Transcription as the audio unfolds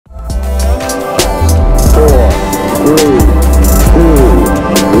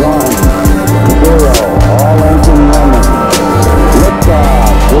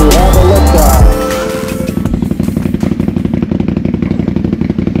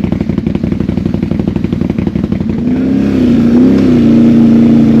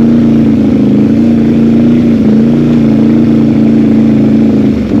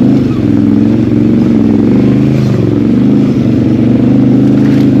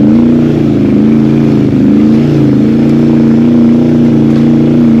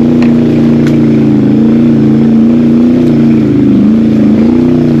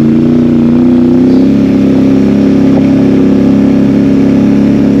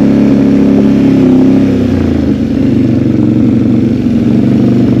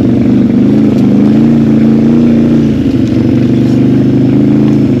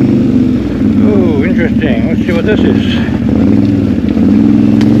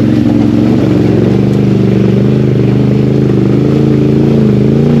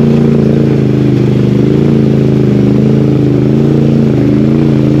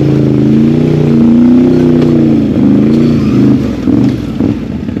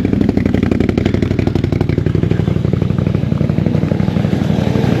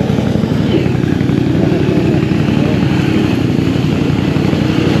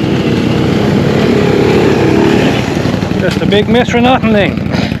Big miss for nothing then.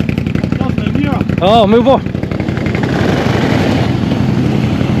 Oh, move on.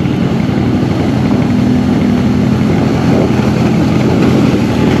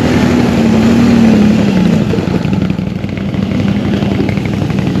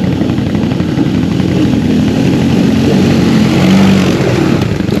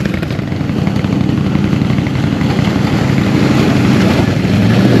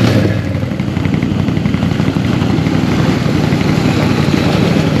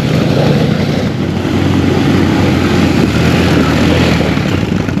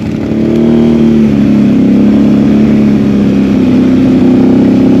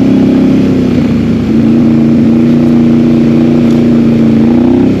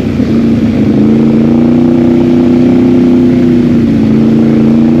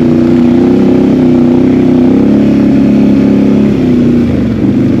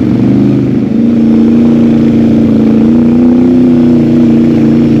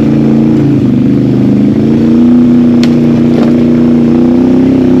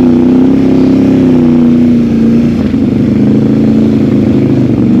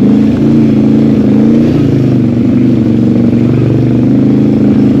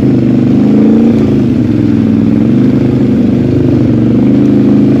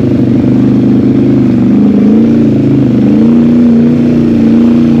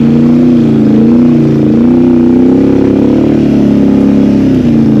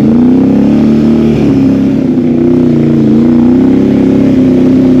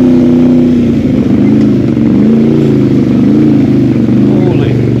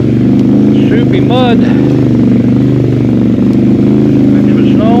 Mud. It was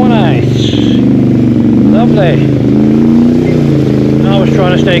snow and ice. Lovely. I was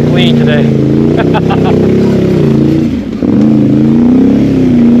trying to stay clean today.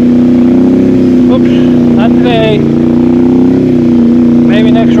 Oops, not today.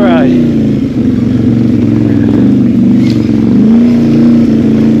 Maybe next ride.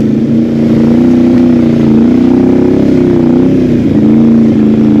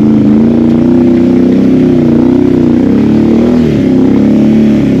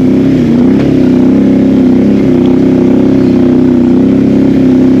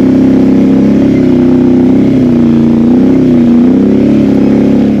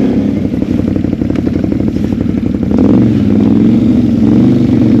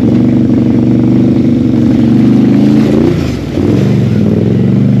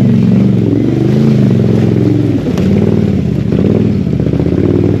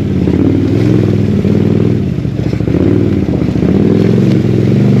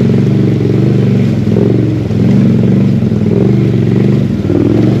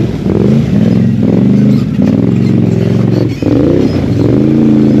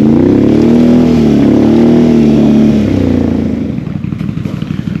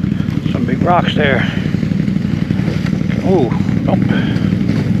 Rocks there. Oh, nope.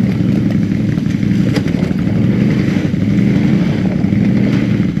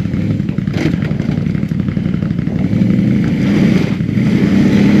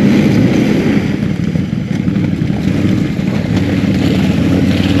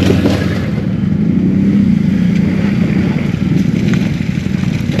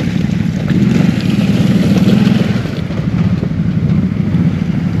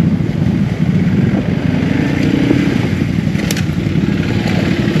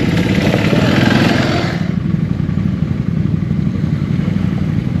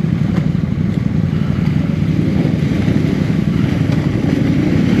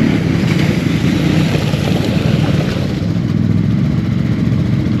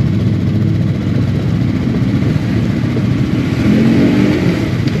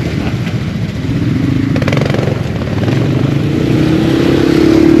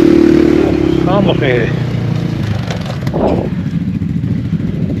 Almost made it.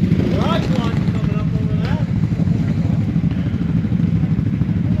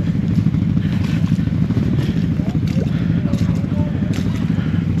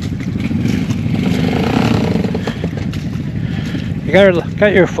 You got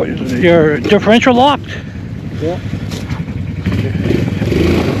your differential locked? Yeah.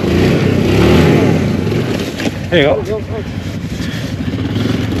 There you go.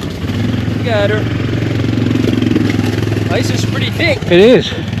 Got her. Ice is pretty thick. It is.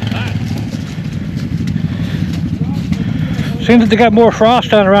 Seems that they got more frost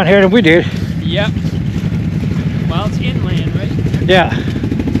down around here than we did. Yep. Well, it's inland, right? Yeah.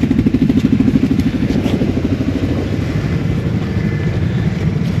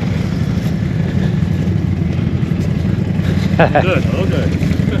 Good, all good.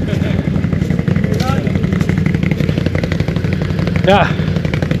 Yeah.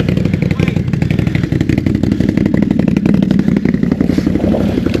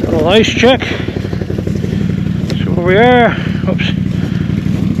 Little ice check. See where we are.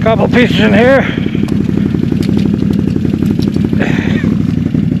 Oops. Couple pieces in here.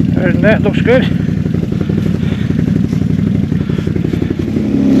 Other than that, looks good.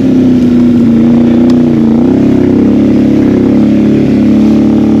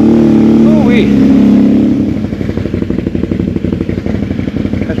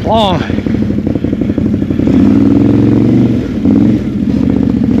 That's long.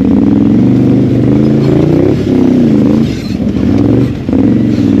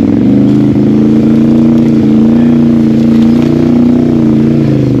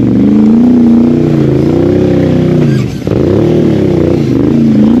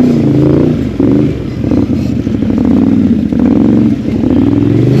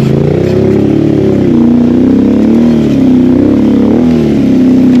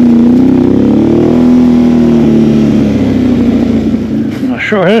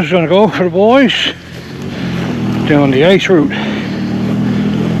 Sure, this is going to go for the boys down the ice route.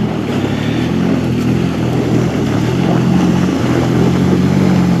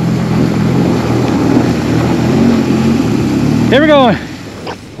 Here we go.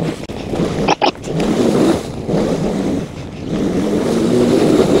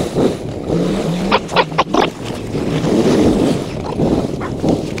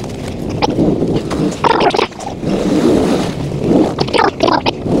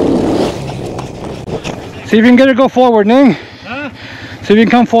 See if you can get her to go forward, Ning. Huh? See if you can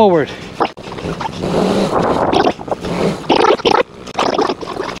come forward.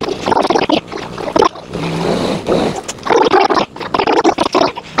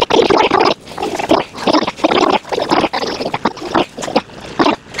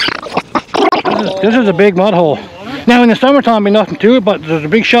 This is a big mud hole. Now in the summertime, be nothing to it, but there's a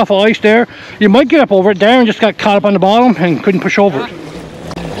big shelf of ice there. You might get up over it. Darren just got caught up on the bottom and couldn't push over it.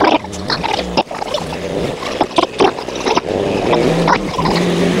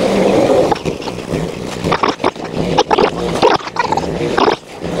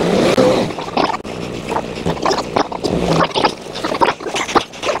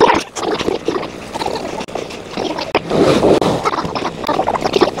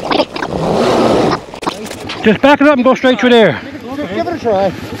 Just back it up and go straight through there. Give it a try.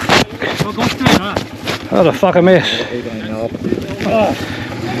 Go straight, huh? Oh, the fuck I miss.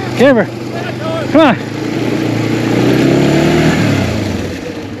 Give her. Come on.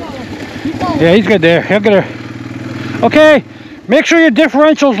 Yeah, he's good there. He'll get her. Okay, make sure your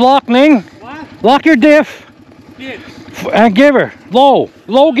differential's locked, Ning. What? Lock your diff. Yes. And give her. Low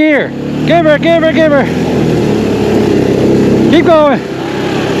gear. Give her. Keep going.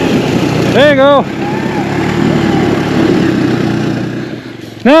 There you go.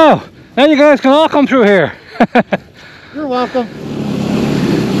 Now you guys can all come through here. You're welcome. Don't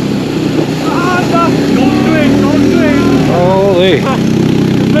do it. Holy.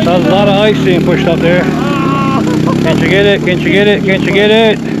 There's a lot of ice being pushed up there. Can't you get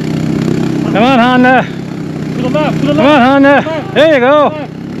it? Come on, Honda. Come on, Honda. There you go.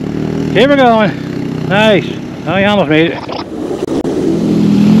 Keep her going. Nice. Oh, you almost made it.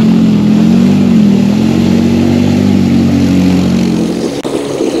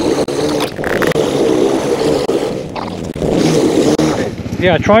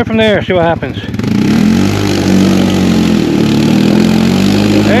 Yeah, try from there, see what happens.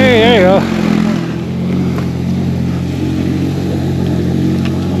 Hey, there you go.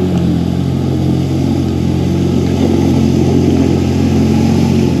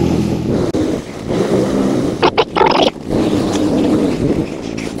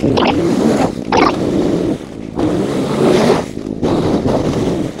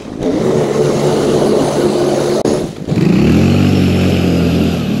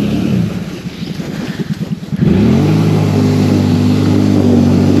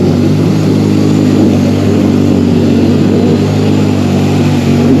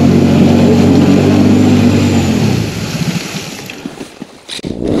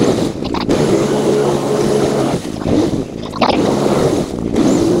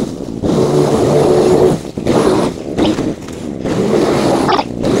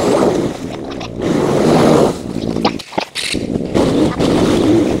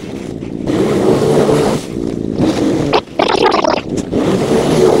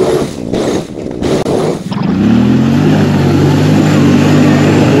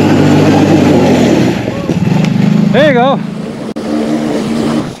 There you go.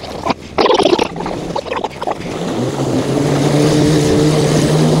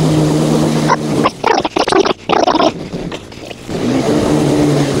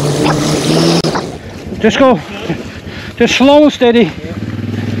 Just go. Just slow and steady.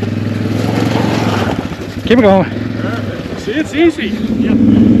 Keep it going. See, it's easy. Yep.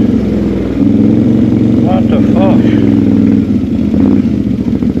 What the fuck?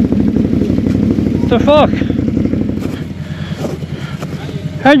 What the fuck?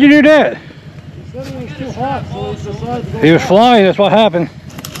 How'd you do that? He said it was too hot, so he decided to go. He was flying, that's what happened.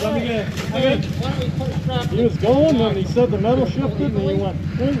 Let me get it. He was going, and he said the metal shifted, and he went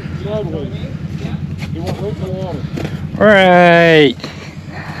sideways. He went right in the water. Right.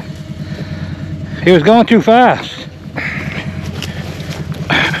 He was going too fast.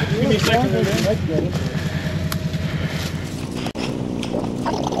 Give me a second.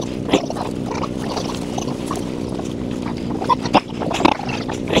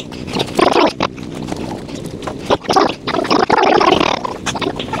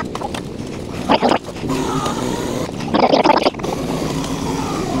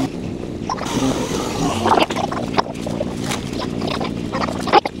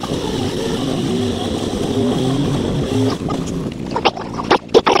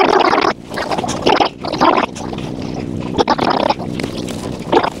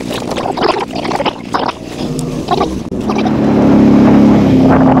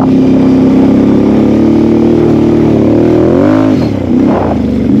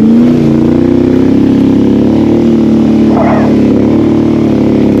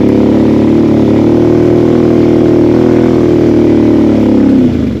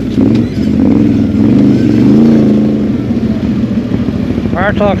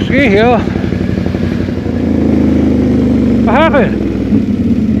 Martock ski hill. What happened?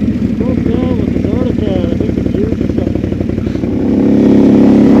 Broke down with his article. I think the gears or something.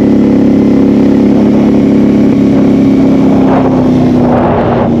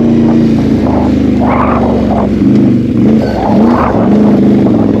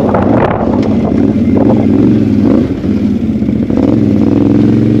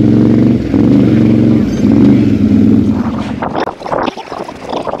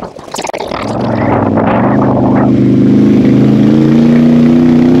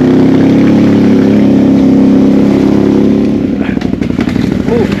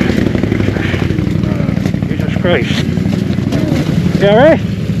 Christ. You alright?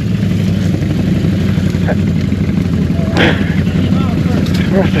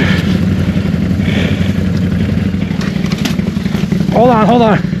 Hold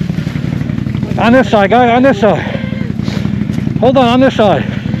on. On this side, guy, on this side. Hold on this side.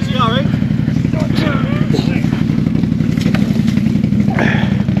 Is he alright?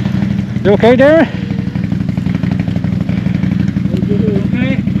 You okay, Darren?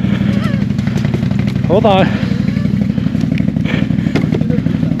 Okay. Hold on.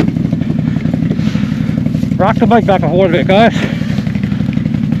 Rock the bike back and forth a bit, guys.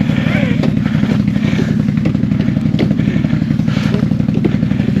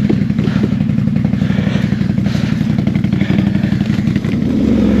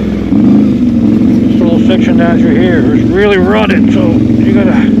 This little section down through here is really rutted, so you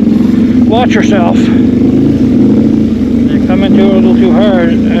gotta watch yourself. You come into it a little too hard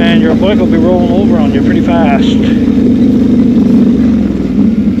and your bike will be rolling over on you pretty fast.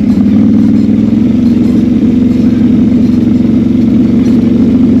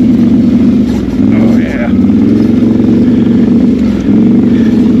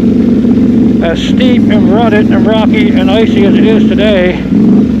 As steep and rutted and rocky and icy as it is today,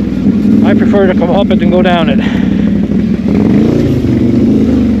 I prefer to come up it than go down it.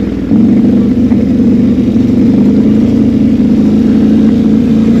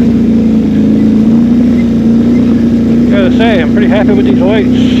 Gotta say, I'm pretty happy with these whites.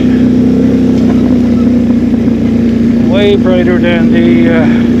 Way brighter than the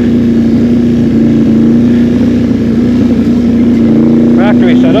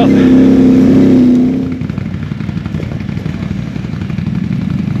factory setup.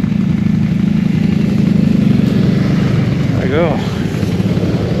 Go.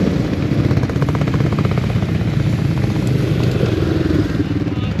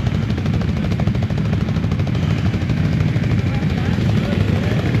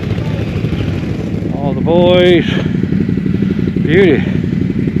 All the boys. Beauty.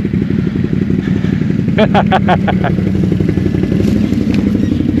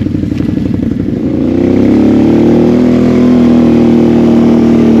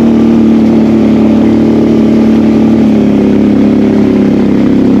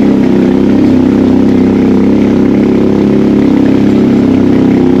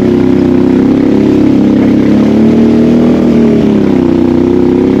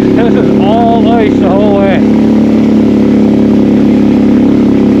 The whole way.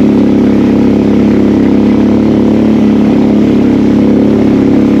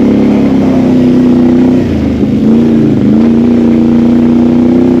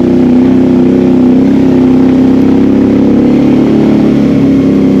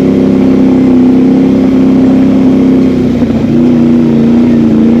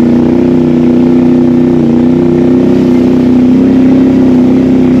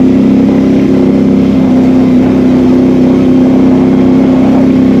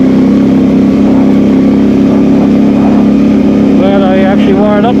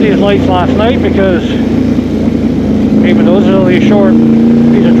 lights last night because even though it's a really short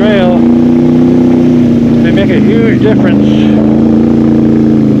piece of trail, they make a huge difference.